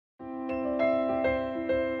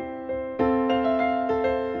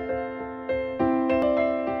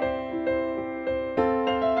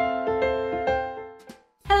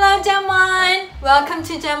Hello GEM1! Welcome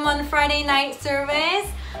to GEM1 Friday night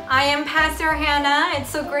service. I am Pastor Hannah.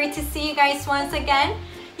 It's so great to see you guys once again.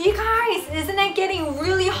 You guys, isn't it getting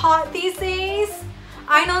really hot these days?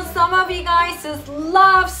 I know some of you guys just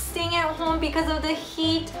love staying at home because of the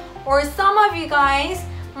heat, or some of you guys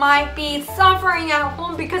might be suffering at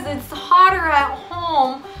home because it's hotter at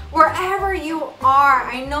home. Wherever you are,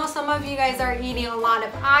 I know some of you guys are eating a lot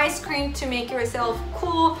of ice cream to make yourself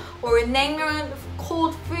cool, or naengmyeon,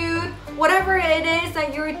 cold food, whatever it is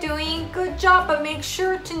that you're doing, good job, but make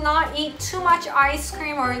sure to not eat too much ice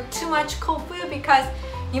cream or too much cold food because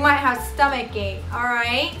you might have stomach ache, all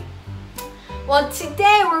right? Well,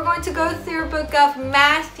 today we're going to go through book of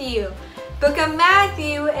Matthew. Book of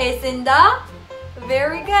Matthew is in the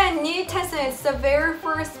very good New Testament. It's the very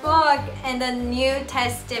first book in the New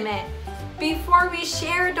Testament. Before we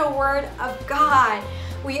share the word of God,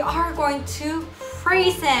 we are going to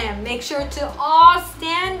praise Him. Make sure to all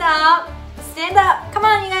stand up. Stand up. Come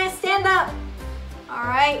on, you guys, stand up. All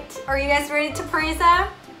right. Are you guys ready to praise Him?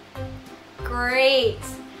 Great.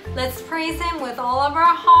 Let's praise Him with all of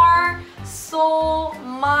our heart, soul,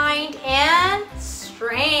 mind, and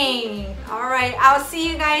strength. All right. I'll see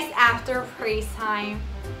you guys after praise time.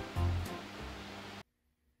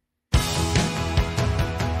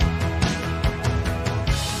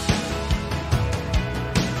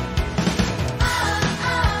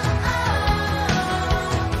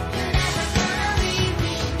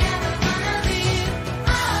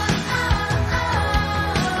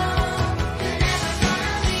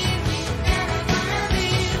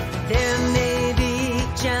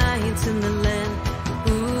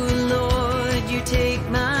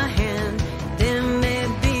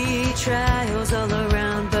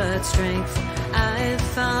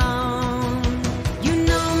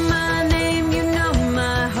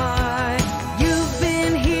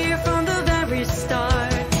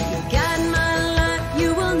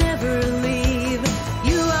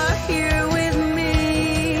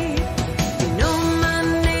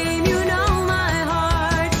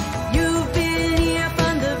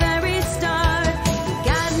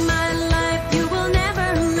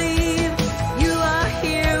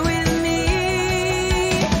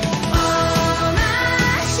 Oh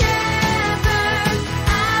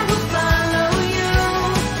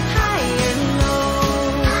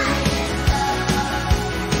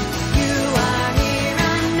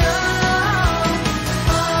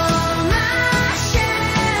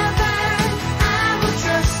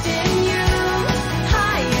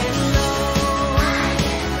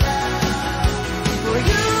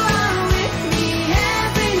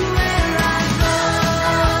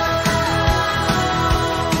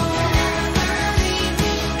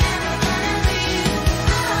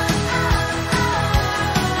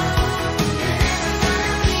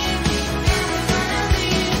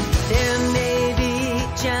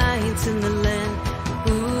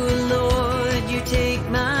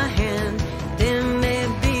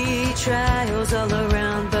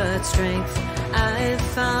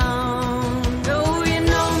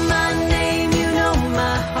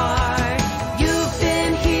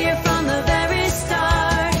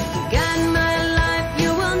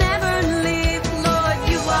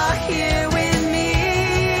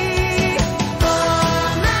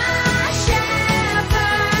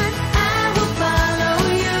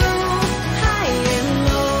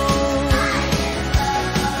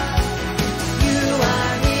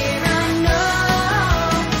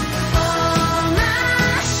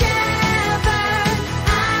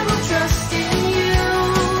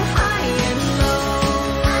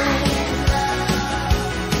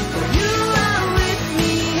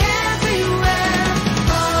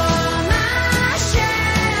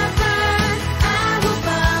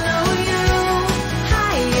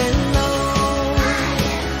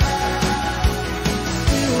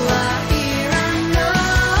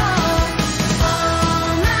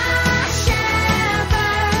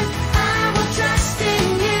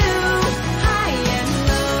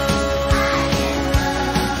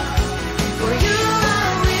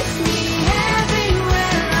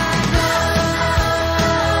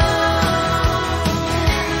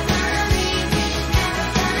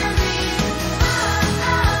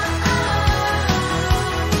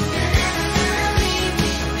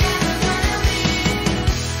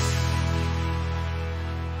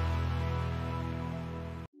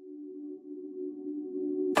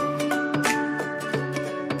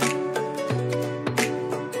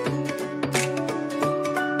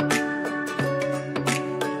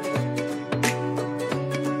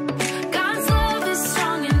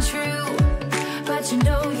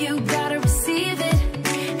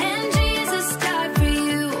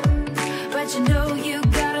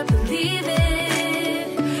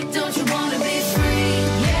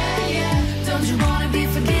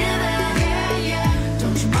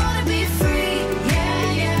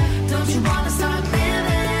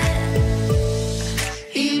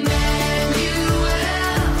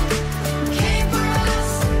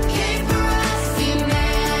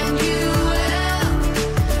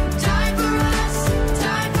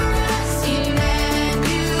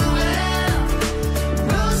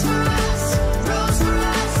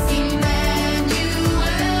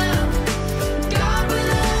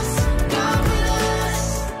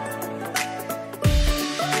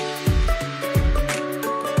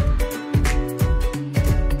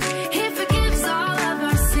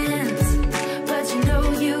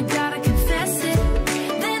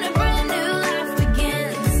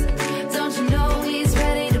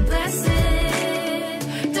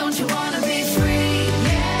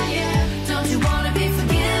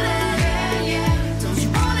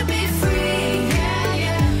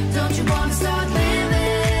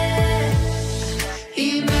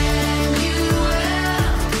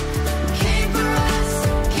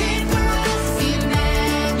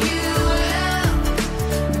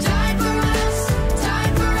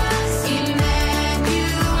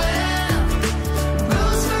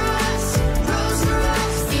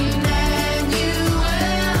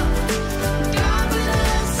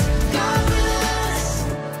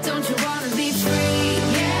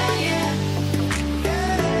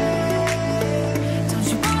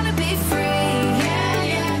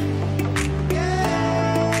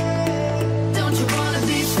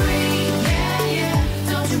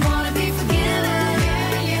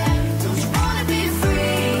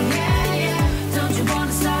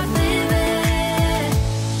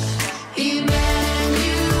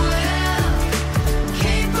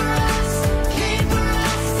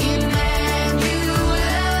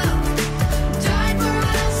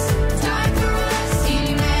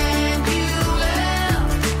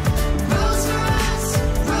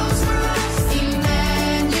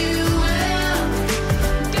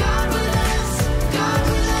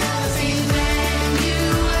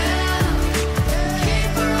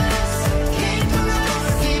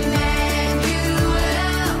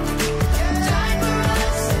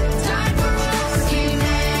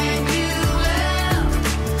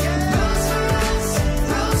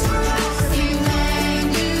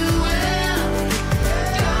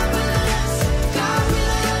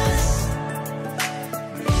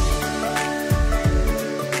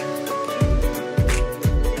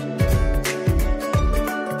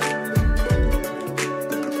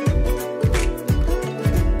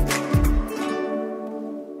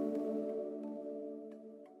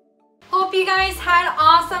hope you guys had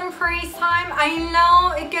awesome praise time. I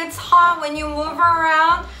know it gets hot when you move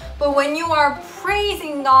around, but when you are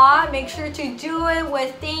praising God, make sure to do it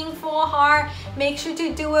with thankful heart. Make sure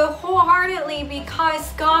to do it wholeheartedly because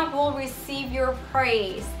God will receive your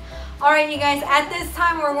praise. All right, you guys, at this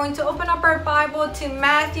time, we're going to open up our Bible to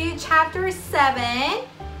Matthew chapter 7,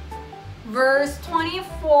 verse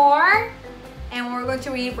 24, and we're going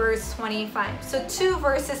to read verse 25. So 2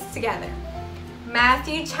 verses together.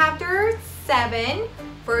 Matthew chapter 7,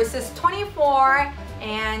 verses 24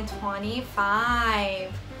 and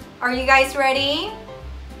 25. Are you guys ready?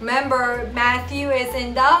 Remember, Matthew is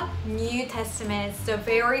in the New Testament. It's the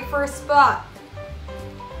very first book.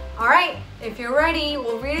 All right, if you're ready,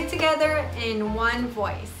 we'll read it together in one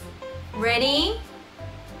voice. Ready?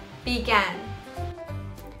 Begin.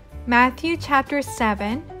 Matthew chapter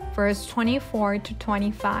 7, verse 24 to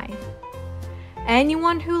 25.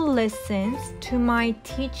 Anyone who listens to my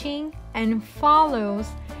teaching and follows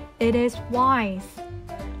it is wise,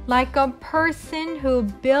 like a person who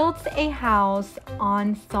builds a house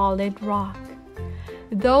on solid rock.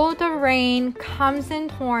 Though the rain comes in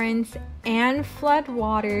torrents and flood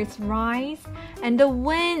waters rise and the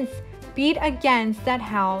winds beat against that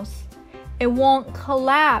house, it won't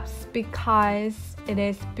collapse because it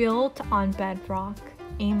is built on bedrock.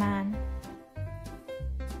 Amen.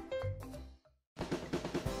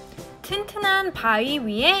 튼튼한 바위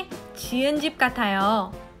위에 지은 집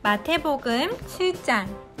같아요. 마태복음 7장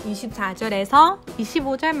 24절에서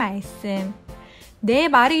 25절 말씀. 내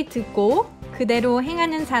말을 듣고 그대로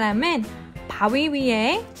행하는 사람은 바위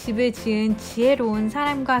위에 집을 지은 지혜로운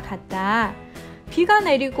사람과 같다. 비가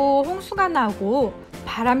내리고 홍수가 나고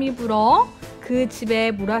바람이 불어 그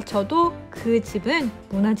집에 몰아쳐도 그 집은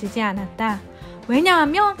무너지지 않았다.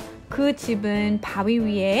 왜냐하면 그 집은 바위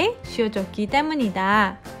위에 지어졌기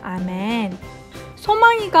때문이다. 아멘.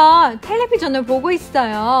 소망이가 텔레비전을 보고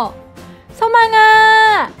있어요.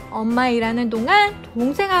 소망아! 엄마 일하는 동안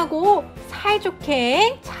동생하고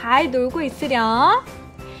사이좋게 잘 놀고 있으렴.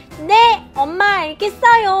 네, 엄마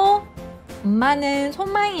알겠어요. 엄마는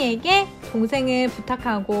소망이에게 동생을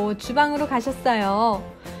부탁하고 주방으로 가셨어요.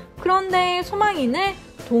 그런데 소망이는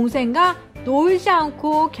동생과 놀지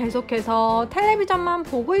않고 계속해서 텔레비전만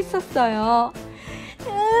보고 있었어요.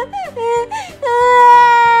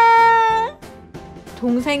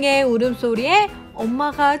 동생의 울음소리에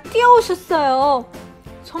엄마가 뛰어오셨어요.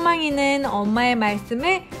 소망이는 엄마의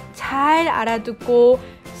말씀을 잘 알아듣고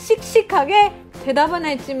씩씩하게 대답은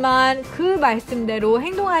했지만 그 말씀대로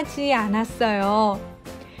행동하지 않았어요.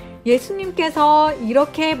 예수님께서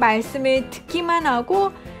이렇게 말씀을 듣기만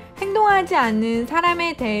하고 행동하지 않는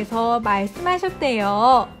사람에 대해서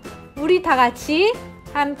말씀하셨대요. 우리 다 같이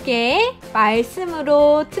함께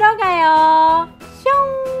말씀으로 들어가요. 슝!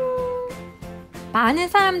 많은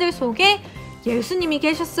사람들 속에 예수님이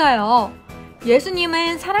계셨어요.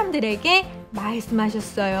 예수님은 사람들에게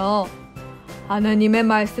말씀하셨어요. 하나님의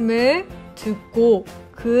말씀을 듣고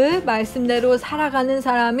그 말씀대로 살아가는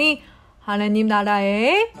사람이 하나님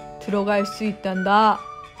나라에 들어갈 수 있단다.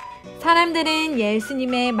 사람들은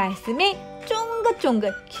예수님의 말씀에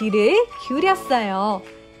쫑긋쫑긋 귀를 기울였어요.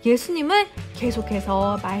 예수님은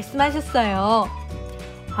계속해서 말씀하셨어요.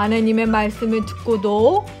 하나님의 말씀을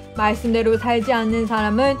듣고도 말씀대로 살지 않는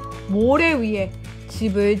사람은 모래 위에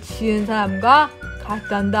집을 지은 사람과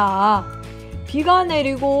같단다. 비가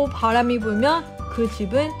내리고 바람이 불면 그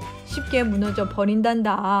집은 쉽게 무너져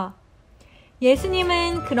버린단다.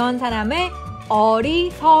 예수님은 그런 사람을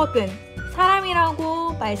어리석은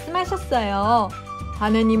사람이라고 말씀하셨어요.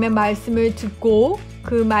 하나님의 말씀을 듣고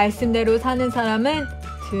그 말씀대로 사는 사람은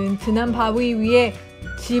튼튼한 바위 위에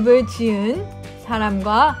집을 지은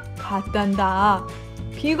사람과 같단다.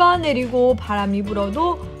 비가 내리고 바람이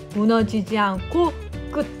불어도 무너지지 않고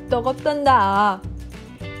끄떡없단다.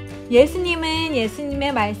 예수님은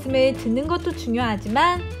예수님의 말씀을 듣는 것도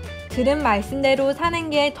중요하지만 들은 말씀대로 사는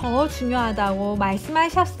게 더 중요하다고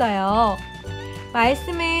말씀하셨어요.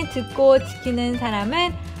 말씀을 듣고 지키는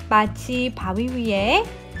사람은 마치 바위 위에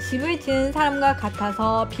집을 지은 사람과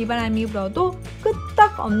같아서 비바람이 불어도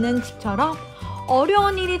끄떡없는 집처럼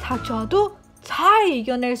어려운 일이 닥쳐도 잘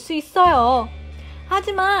이겨낼 수 있어요.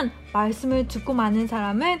 하지만 말씀을 듣고 마는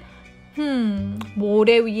사람은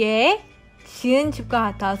모래 위에 지은 집과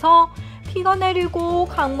같아서 비가 내리고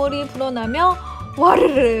강물이 불어나며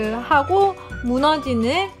와르르 하고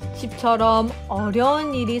무너지는 집처럼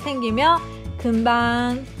어려운 일이 생기며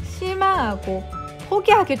금방 실망하고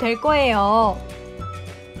포기하게 될 거예요.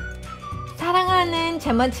 사랑하는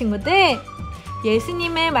GEM1 친구들,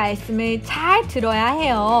 예수님의 말씀을 잘 들어야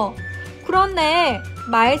해요. 그런데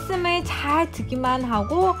말씀을 잘 듣기만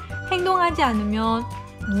하고 행동하지 않으면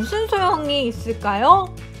무슨 소용이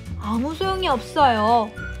있을까요? 아무 소용이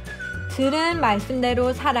없어요. 들은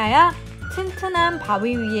말씀대로 살아야 튼튼한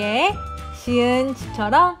바위 위에 지은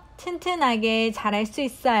집처럼 튼튼하게 자랄 수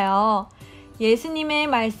있어요. 예수님의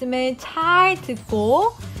말씀을 잘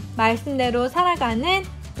듣고 말씀대로 살아가는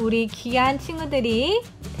우리 귀한 친구들이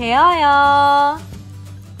되어요.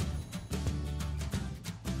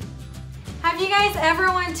 Have you guys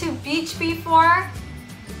ever went to beach before?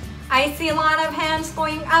 I see a lot of hands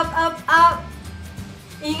going up, up, up.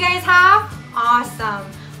 You guys have? Awesome.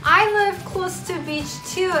 I live close to beach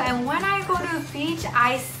too, and when I go to beach,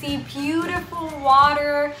 I see beautiful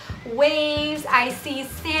water, waves, I see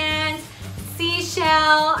sand,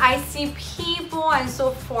 seashell, I see people, and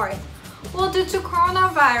so forth. Well, due to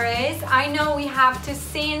coronavirus, I know we have to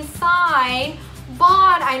stay inside,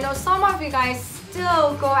 but I know some of you guys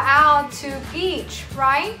still go out to beach,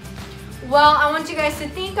 right? Well, I want you guys to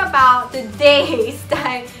think about the days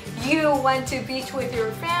that you went to beach with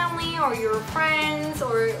your family or your friends,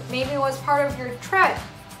 or maybe it was part of your trip.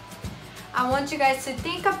 I want you guys to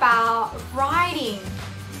think about writing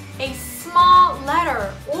a small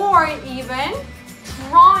letter or even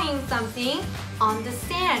drawing something on the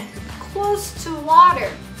sand close to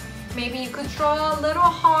water. Maybe you could draw a little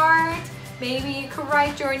heart, maybe you could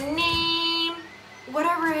write your name,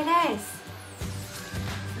 whatever it is.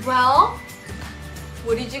 Well,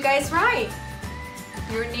 what did you guys write?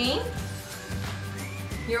 Your name?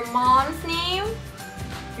 Your mom's name?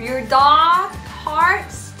 Your dog?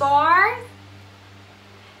 Heart? Star?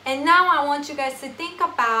 And now I want you guys to think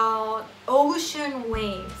about ocean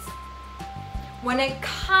waves. When it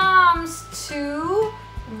comes to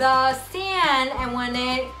the sand and when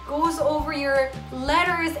it goes over your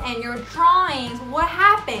letters and your drawings, what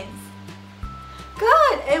happens?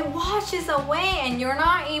 Good, it washes away and you're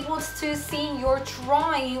not able to see your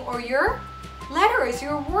drawing or your letters,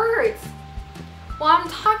 your words. Well, I'm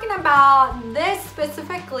talking about this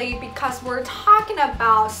specifically because we're talking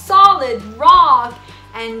about solid rock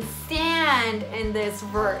and sand in this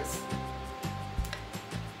verse.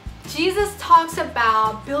 Jesus talks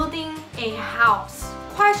about building a house.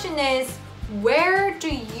 Question is, where do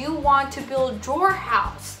you want to build your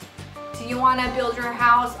house? Do you want to build your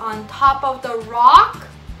house on top of the rock?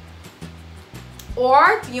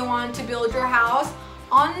 Or do you want to build your house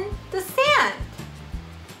on the sand?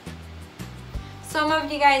 Some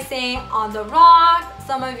of you guys say on the rock,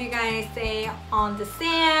 some of you guys say on the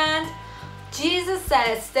sand. Jesus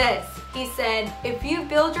says this, he said, if you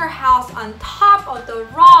build your house on top of the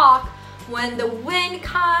rock, when the wind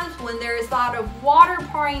comes, when there's a lot of water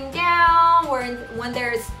pouring down, when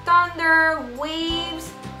there's thunder, waves,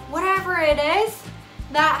 whatever it is,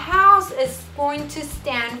 that house is going to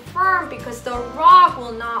stand firm because the rock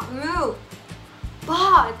will not move.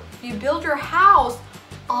 But if you build your house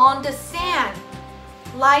on the sand,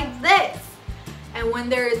 like this, and when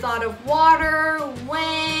there is a lot of water,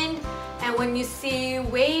 wind, and when you see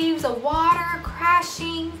waves of water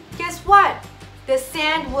crashing, guess what? The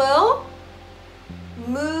sand will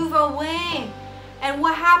move away. And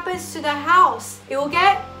what happens to the house? It will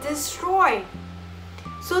get destroyed.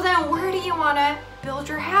 So then where do you want to build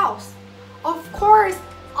your house? Of course,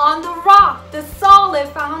 on the rock, the solid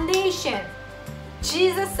foundation.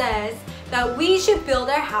 Jesus says that we should build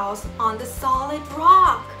our house on the solid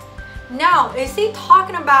rock. Now, is he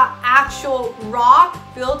talking about actual rock,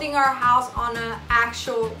 building our house on an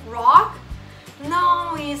actual rock?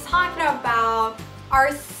 No, he's talking about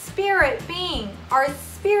our spirit being, our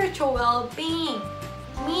spiritual well-being.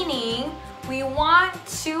 Meaning, we want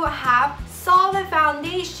to have solid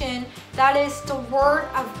foundation that is the Word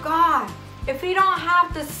of God. If you don't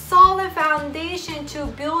have the solid foundation to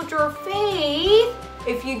build your faith,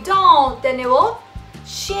 if you don't, then it will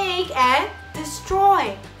shake and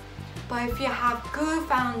destroy. But if you have good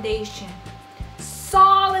foundation,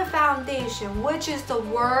 solid foundation, which is the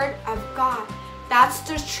Word of God, that's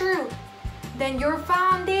the truth, then your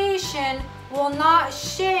foundation will not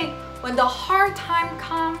shake when the hard time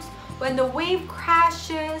comes, when the wave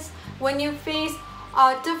crashes, when you face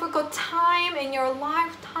a difficult time in your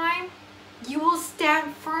lifetime. You will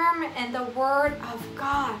stand firm in the Word of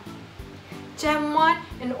God. GEM1,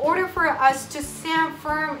 in order for us to stand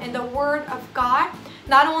firm in the Word of God,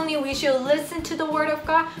 not only we should listen to the Word of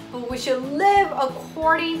God, but we should live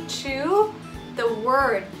according to the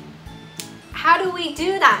Word. How do we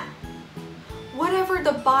do that? Whatever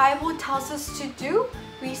the Bible tells us to do,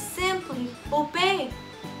 we simply obey.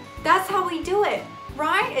 That's how we do it,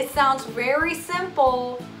 right? It sounds very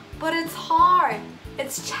simple, but it's hard.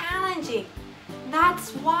 It's challenging.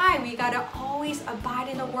 That's why we gotta always always abide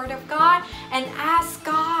in the Word of God and ask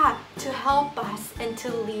God to help us and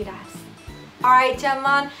to lead us. Alright,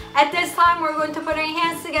 GEM1, at this time we're going to put our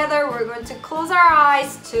hands together. We're going to close our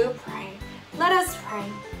eyes to pray. Let us pray.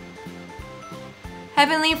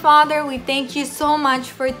 Heavenly Father, we thank you so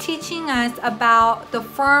much for teaching us about the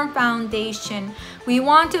firm foundation. We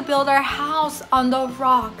want to build our house on the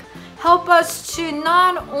rock. Help us to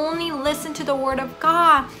not only listen to the Word of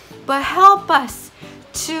God, but help us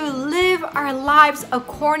to live our lives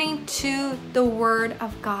according to the Word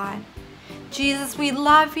of God. Jesus, we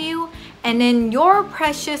love you, and in your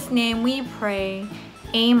precious name we pray.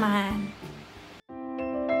 Amen.